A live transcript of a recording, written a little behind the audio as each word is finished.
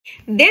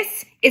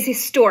This is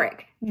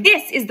historic.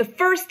 This is the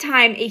first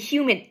time a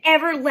human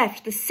ever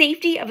left the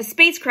safety of a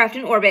spacecraft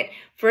in orbit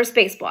for a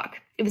spacewalk.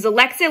 It was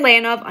Alexei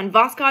Leonov on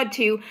Voskhod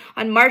 2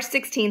 on March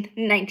 16,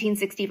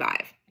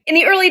 1965. In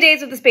the early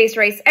days of the space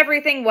race,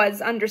 everything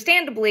was,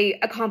 understandably,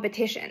 a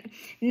competition.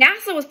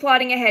 NASA was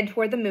plodding ahead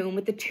toward the moon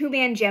with the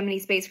two-man Gemini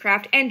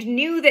spacecraft and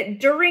knew that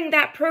during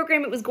that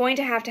program it was going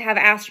to have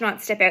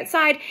astronauts step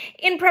outside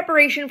in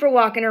preparation for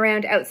walking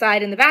around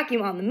outside in the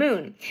vacuum on the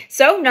moon.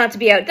 So, not to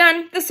be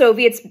outdone, the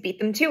Soviets beat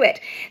them to it.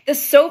 The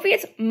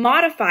Soviets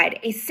modified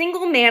a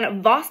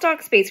single-man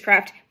Vostok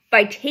spacecraft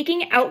by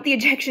taking out the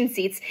ejection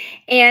seats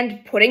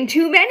and putting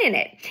two men in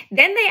it.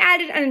 Then they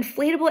added an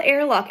inflatable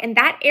airlock, and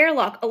that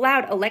airlock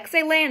allowed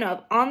Alexei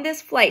Leonov on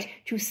this flight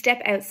to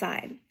step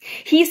outside.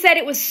 He said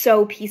it was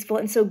so peaceful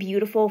and so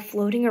beautiful,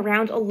 floating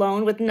around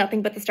alone with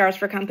nothing but the stars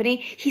for company.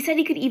 He said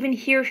he could even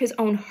hear his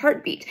own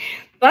heartbeat.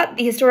 But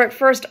the historic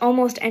first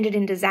almost ended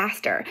in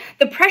disaster.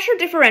 The pressure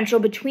differential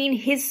between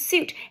his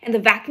suit and the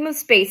vacuum of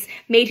space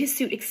made his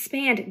suit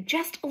expand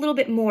just a little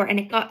bit more, and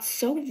it got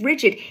so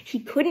rigid he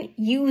couldn't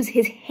use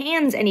his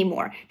hands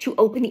anymore to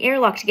open the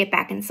airlock to get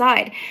back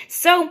inside.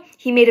 So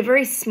he made a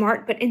very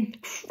smart but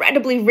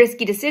incredibly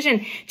risky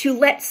decision to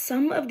let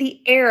some of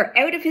the air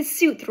out of his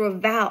suit through a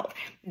valve.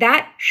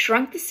 That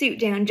shrunk the suit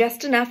down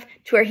just enough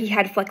to where he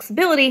had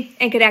flexibility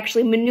and could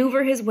actually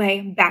maneuver his way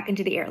back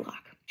into the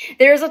airlock.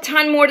 There's a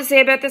ton more to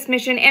say about this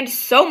mission and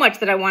so much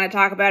that I want to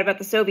talk about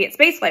the Soviet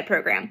spaceflight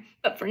program.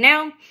 But for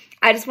now,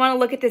 I just want to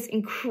look at this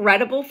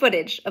incredible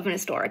footage of an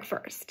historic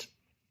first.